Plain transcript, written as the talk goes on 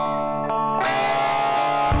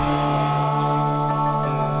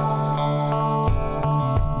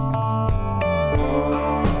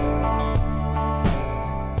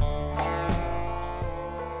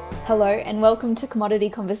Hello and welcome to Commodity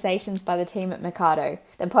Conversations by the team at Mercado,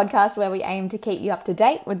 the podcast where we aim to keep you up to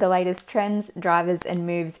date with the latest trends, drivers and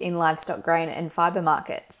moves in livestock, grain and fibre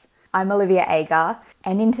markets. I'm Olivia Agar,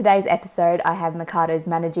 and in today's episode I have Mercado's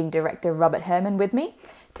Managing Director Robert Herman with me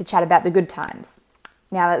to chat about the good times.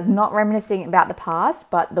 Now that's not reminiscing about the past,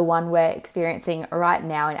 but the one we're experiencing right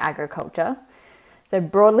now in agriculture. So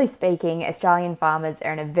broadly speaking, Australian farmers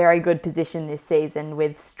are in a very good position this season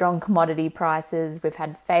with strong commodity prices. We've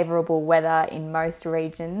had favourable weather in most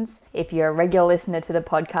regions. If you're a regular listener to the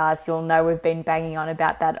podcast, you'll know we've been banging on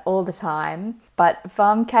about that all the time. But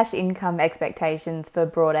farm cash income expectations for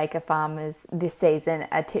broadacre farmers this season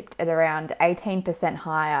are tipped at around 18%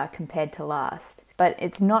 higher compared to last. But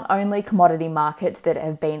it's not only commodity markets that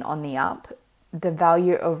have been on the up. The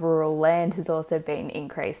value of rural land has also been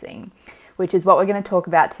increasing, which is what we're going to talk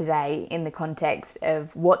about today in the context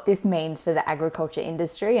of what this means for the agriculture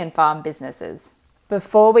industry and farm businesses.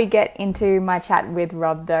 Before we get into my chat with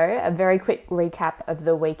Rob though, a very quick recap of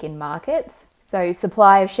the week in markets. So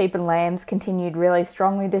supply of sheep and lambs continued really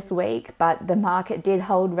strongly this week, but the market did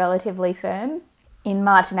hold relatively firm. In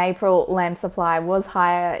March and April, lamb supply was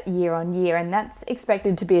higher year on year, and that's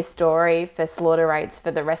expected to be a story for slaughter rates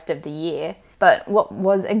for the rest of the year. But what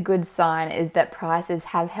was a good sign is that prices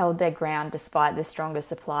have held their ground despite the stronger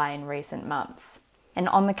supply in recent months. And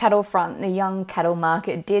on the cattle front, the young cattle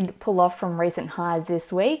market did pull off from recent highs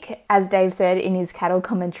this week. As Dave said in his cattle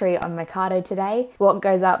commentary on Mercado today, what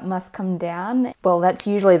goes up must come down. Well, that's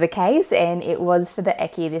usually the case, and it was for the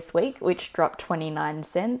Eckie this week, which dropped 29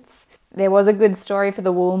 cents. There was a good story for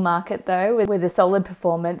the wool market though, with a solid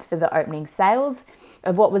performance for the opening sales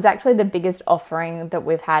of what was actually the biggest offering that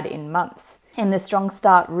we've had in months. And the strong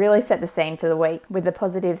start really set the scene for the week, with the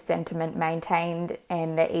positive sentiment maintained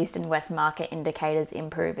and the east and west market indicators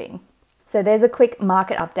improving. So there's a quick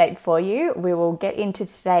market update for you. We will get into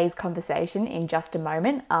today's conversation in just a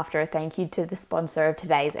moment after a thank you to the sponsor of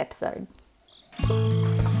today's episode.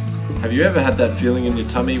 Have you ever had that feeling in your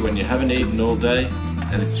tummy when you haven't eaten all day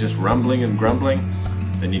and it's just rumbling and grumbling?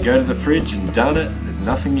 Then you go to the fridge and darn it, there's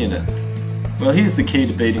nothing in it. Well, here's the key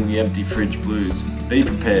to beating the empty fridge blues. Be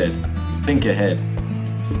prepared. Think ahead.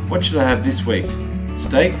 What should I have this week?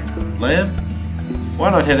 Steak? Lamb?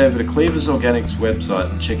 Why not head over to Cleavers Organics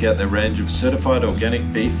website and check out their range of certified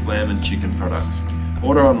organic beef, lamb and chicken products.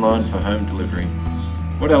 Order online for home delivery.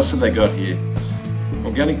 What else have they got here?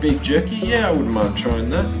 Organic beef jerky? Yeah, I wouldn't mind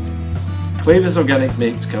trying that. Cleavers Organic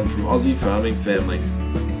meats come from Aussie farming families.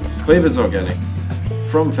 Cleavers Organics.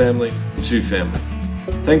 From families to families.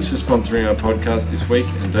 Thanks for sponsoring our podcast this week,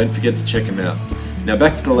 and don't forget to check them out. Now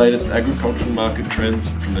back to the latest agricultural market trends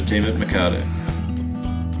from the team at Mercado.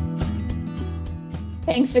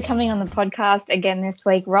 Thanks for coming on the podcast again this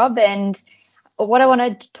week, Rob. And what I want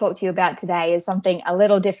to talk to you about today is something a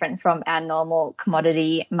little different from our normal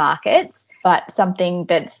commodity markets, but something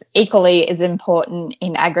that's equally as important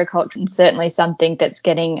in agriculture and certainly something that's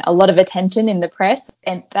getting a lot of attention in the press,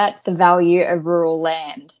 and that's the value of rural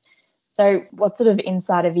land. So what sort of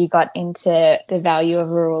insight have you got into the value of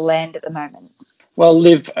rural land at the moment? Well,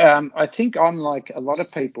 Liv, I think I'm like a lot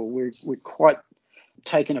of people. We're quite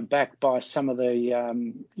taken aback by some of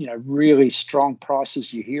the really strong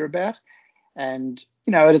prices you hear about, and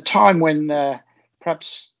at a time when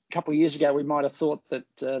perhaps a couple of years ago we might have thought that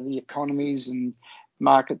the economies and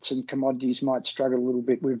markets and commodities might struggle a little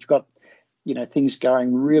bit. We've got things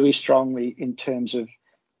going really strongly in terms of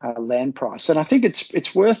land price, and I think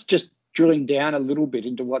it's worth just drilling down a little bit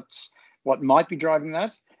into what might be driving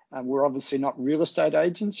that. We're obviously not real estate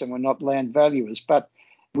agents and we're not land valuers, but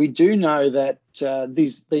we do know that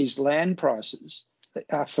these land prices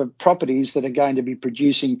are for properties that are going to be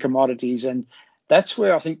producing commodities, and that's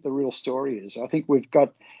where I think the real story is. I think we've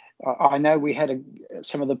got, I know we had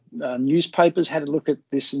some of the newspapers had a look at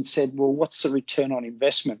this and said, well, what's the return on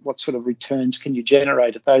investment? What sort of returns can you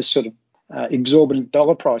generate at those sort of exorbitant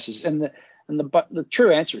dollar prices? And the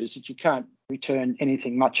true answer is that you can't return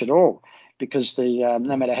anything much at all, because no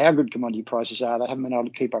matter how good commodity prices are, they haven't been able to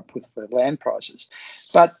keep up with the land prices.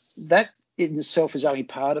 But that in itself is only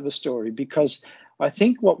part of the story, because I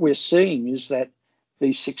think what we're seeing is that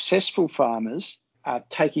the successful farmers are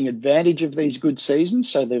taking advantage of these good seasons.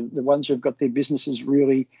 So the ones who've got their businesses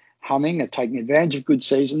really humming are taking advantage of good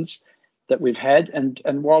seasons that we've had. And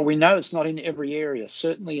while we know it's not in every area,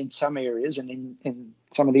 certainly in some areas and in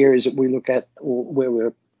some of the areas that we look at or where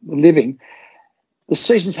we're living, the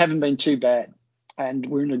seasons haven't been too bad, and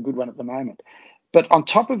we're in a good one at the moment. But on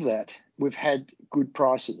top of that, we've had good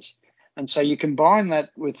prices. And so you combine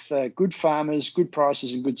that with good farmers, good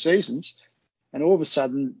prices and good seasons, and all of a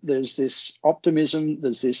sudden there's this optimism,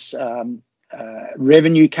 there's this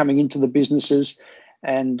revenue coming into the businesses,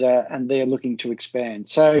 and they're looking to expand.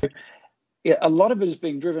 So yeah, a lot of it is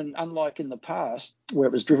being driven, unlike in the past where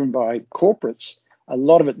it was driven by corporates. A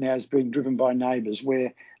lot of it now is being driven by neighbours,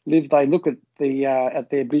 where they look at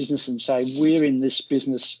their business and say, we're in this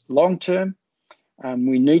business long term.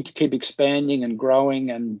 We need to keep expanding and growing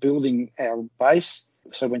and building our base.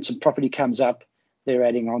 So when some property comes up, they're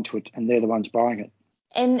adding onto it and they're the ones buying it.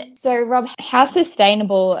 And so, Rob, how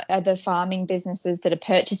sustainable are the farming businesses that are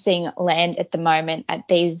purchasing land at the moment at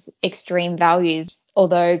these extreme values?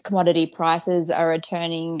 Although commodity prices are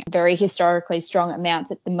returning very historically strong amounts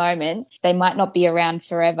at the moment, they might not be around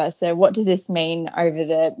forever. So what does this mean over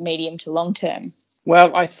the medium to long term?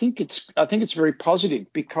 Well, I think it's very positive,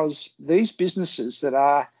 because these businesses that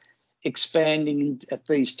are expanding at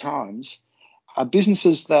these times are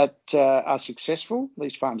businesses that are successful.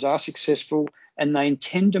 These farms are successful, and they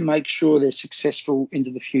intend to make sure they're successful into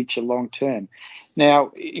the future long term.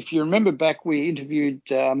 Now, if you remember back, we interviewed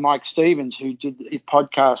Mike Stevens, who did a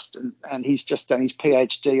podcast, and he's just done his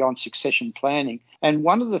PhD on succession planning. And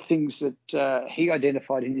one of the things that he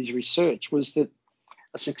identified in his research was that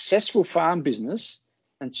a successful farm business,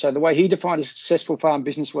 and so the way he defined a successful farm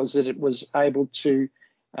business was that it was able to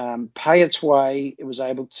pay its way, it was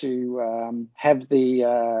able to have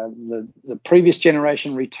the previous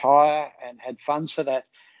generation retire and had funds for that,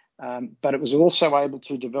 but it was also able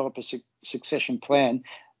to develop a succession plan.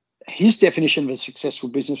 His definition of a successful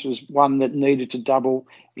business was one that needed to double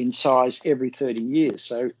in size every 30 years.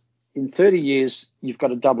 So in 30 years, you've got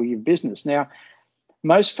to double your business. Now,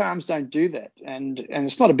 most farms don't do that, and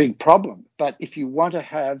it's not a big problem. But if you want to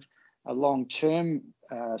have a long-term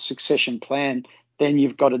succession plan, then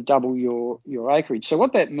you've got to double your acreage. So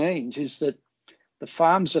what that means is that the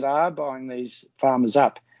farms that are buying these farmers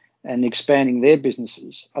up and expanding their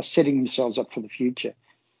businesses are setting themselves up for the future,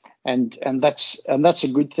 and that's a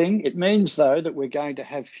good thing. It means, though, that we're going to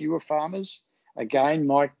have fewer farmers. Again,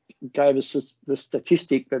 Mike gave us the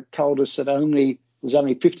statistic that told us that there's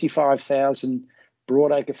only 55,000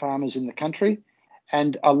 broadacre farmers in the country,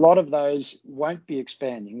 and a lot of those won't be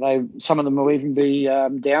expanding. Some of them will even be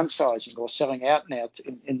downsizing or selling out now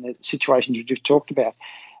in the situations you just talked about.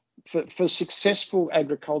 For successful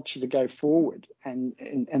agriculture to go forward, and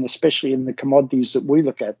especially in the commodities that we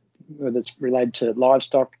look at, whether it's related to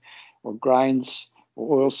livestock or grains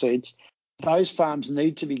or oilseeds, those farms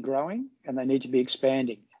need to be growing and they need to be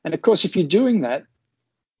expanding. And of course, if you're doing that,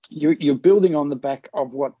 you're building on the back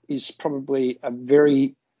of what is probably a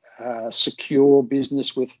very secure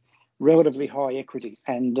business with relatively high equity.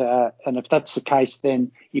 And if that's the case,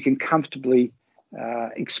 then you can comfortably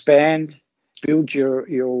expand, build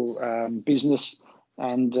your business,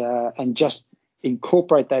 and just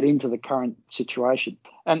incorporate that into the current situation.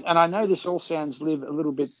 And I know this all sounds a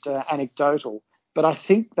little bit anecdotal, but I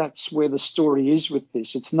think that's where the story is with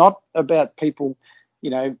this. It's not about people,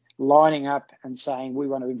 lining up and saying we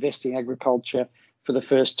want to invest in agriculture for the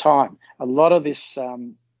first time. A lot of this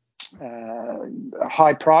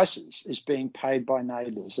high prices is being paid by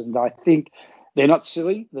neighbours, and I think they're not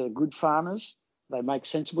silly. They're good farmers. They make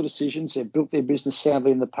sensible decisions. They've built their business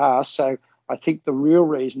soundly in the past. So I think the real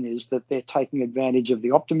reason is that they're taking advantage of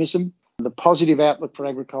the optimism, the positive outlook for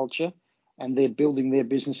agriculture, and they're building their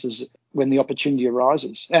businesses when the opportunity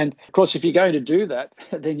arises. And of course, if you're going to do that,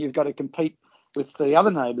 then you've got to compete with the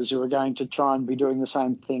other neighbours who are going to try and be doing the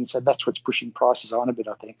same thing. So that's what's pushing prices on a bit,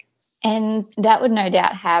 I think. And that would no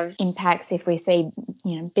doubt have impacts if we see,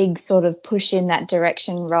 big sort of push in that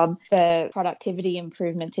direction, Rob, for productivity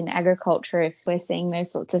improvements in agriculture if we're seeing those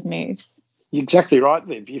sorts of moves. You're exactly right,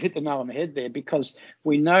 Liv. You've hit the nail on the head there, because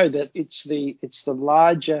we know that it's the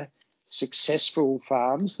larger successful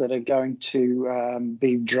farms that are going to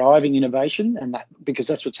be driving innovation, and that because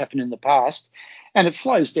that's what's happened in the past, and it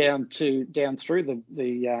flows down through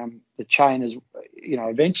the chain as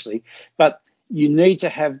eventually. But you need to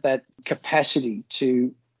have that capacity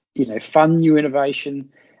to fund new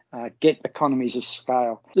innovation, get economies of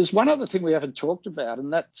scale. There's one other thing we haven't talked about,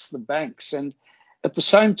 and that's the banks. And at the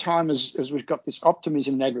same time as we've got this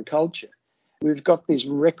optimism in agriculture, we've got these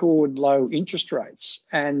record low interest rates,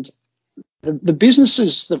 and the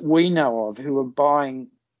businesses that we know of who are buying,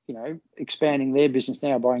 expanding their business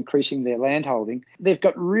now by increasing their land holding, they've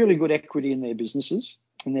got really good equity in their businesses,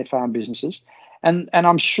 in their farm businesses. And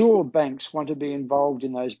I'm sure banks want to be involved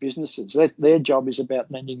in those businesses. Their job is about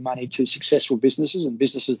lending money to successful businesses and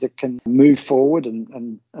businesses that can move forward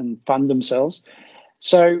and fund themselves.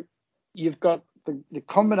 So you've got the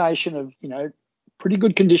combination of, pretty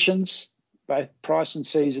good conditions, both price and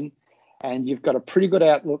season, and you've got a pretty good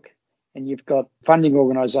outlook, and you've got funding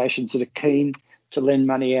organisations that are keen to lend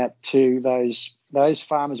money out to those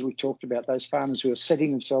farmers we talked about, those farmers who are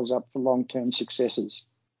setting themselves up for long-term successes.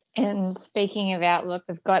 And speaking of outlook,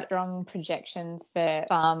 we've got strong projections for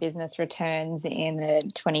farm business returns in the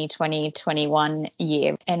 2020-21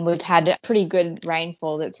 year. And we've had pretty good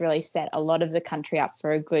rainfall that's really set a lot of the country up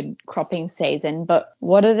for a good cropping season. But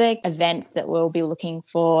what are the events that we'll be looking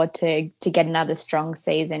for to get another strong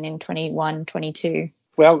season in 21-22?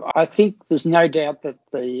 Well, I think there's no doubt that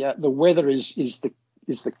the weather is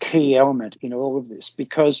the key element in all of this,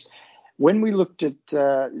 because when we looked at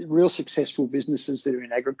real successful businesses that are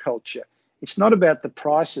in agriculture, it's not about the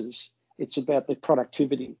prices, it's about the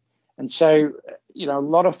productivity. And so, a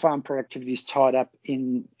lot of farm productivity is tied up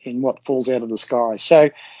in what falls out of the sky.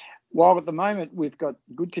 So while at the moment we've got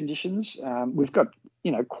good conditions, we've got,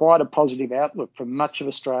 quite a positive outlook for much of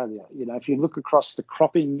Australia. If you look across the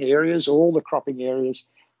cropping areas, all the cropping areas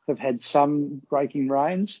have had some breaking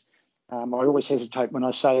rains. I always hesitate when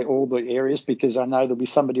I say all the areas, because I know there'll be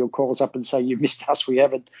somebody who calls up and say, you missed us, we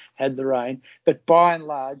haven't had the rain. But by and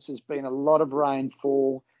large, there's been a lot of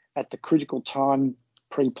rainfall at the critical time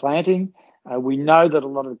pre-planting. We know that a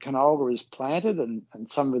lot of the canola is planted and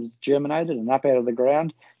some of it is germinated and up out of the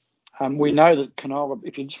ground. We know that canola,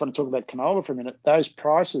 if you just want to talk about canola for a minute, those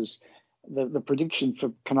prices, the prediction for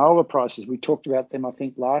canola prices, we talked about them, I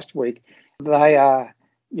think, last week, they are,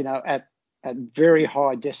 at very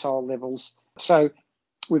high decile levels. So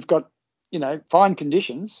we've got, fine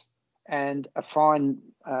conditions and a fine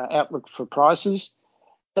outlook for prices.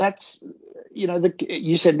 That's,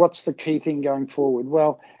 you said, what's the key thing going forward?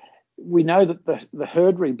 Well, we know that the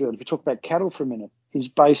herd rebuild, if you talk about cattle for a minute, is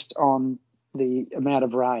based on the amount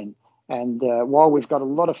of rain. And while we've got a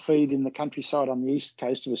lot of feed in the countryside on the east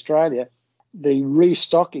coast of Australia, the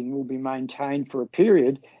restocking will be maintained for a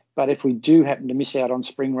period. But if we do happen to miss out on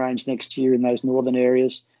spring rains next year in those northern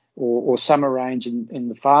areas, or summer rains in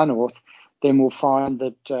the far north, then we'll find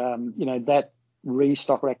that, that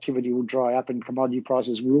restock activity will dry up and commodity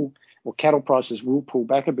prices or cattle prices will pull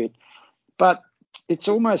back a bit. But it's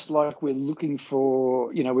almost like we're looking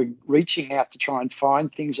for, we're reaching out to try and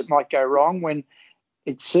find things that might go wrong, when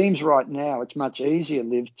it seems right now it's much easier,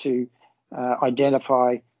 Liv, to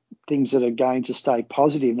identify things that are going to stay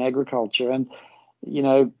positive in agriculture. And,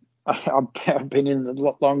 I've been in it a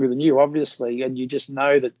lot longer than you, obviously, and you just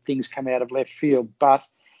know that things come out of left field. But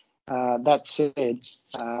that said,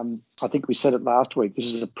 I think we said it last week,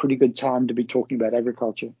 this is a pretty good time to be talking about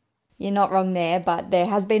agriculture. You're not wrong there, but there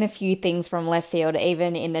has been a few things from left field,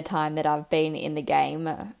 even in the time that I've been in the game.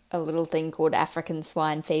 A little thing called African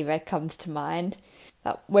swine fever comes to mind.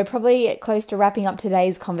 We're probably close to wrapping up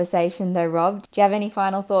today's conversation though, Rob. Do you have any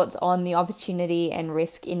final thoughts on the opportunity and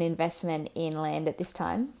risk in investment in land at this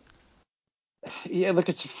time? Yeah, look,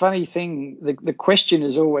 it's a funny thing. The question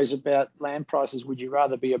is always about land prices. Would you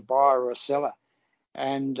rather be a buyer or a seller?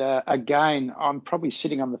 And again, I'm probably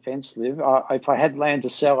sitting on the fence, Liv. If I had land to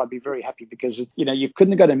sell, I'd be very happy, because, you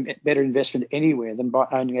couldn't have got a better investment anywhere than by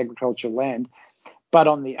owning agricultural land. But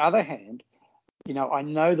on the other hand, I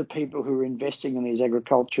know the people who are investing in these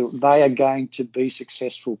agricultural, they are going to be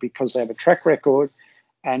successful because they have a track record,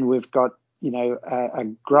 and we've got, a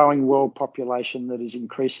growing world population that is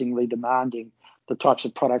increasingly demanding the types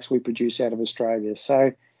of products we produce out of Australia.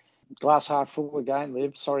 So glass half full again,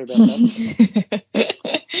 Liv. Sorry about that.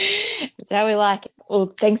 That's how we like it.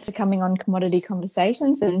 Well, thanks for coming on Commodity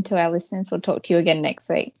Conversations, and to our listeners, we'll talk to you again next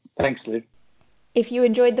week. Thanks, Liv. If you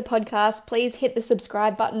enjoyed the podcast, please hit the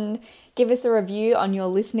subscribe button, give us a review on your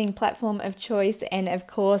listening platform of choice, and of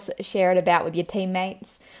course, share it about with your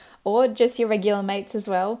teammates or just your regular mates as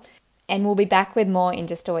well. And we'll be back with more in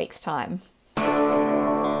just a week's time.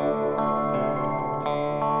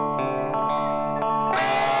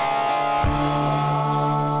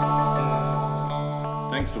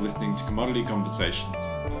 Thanks for listening to Commodity Conversations,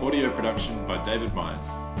 audio production by David Myers.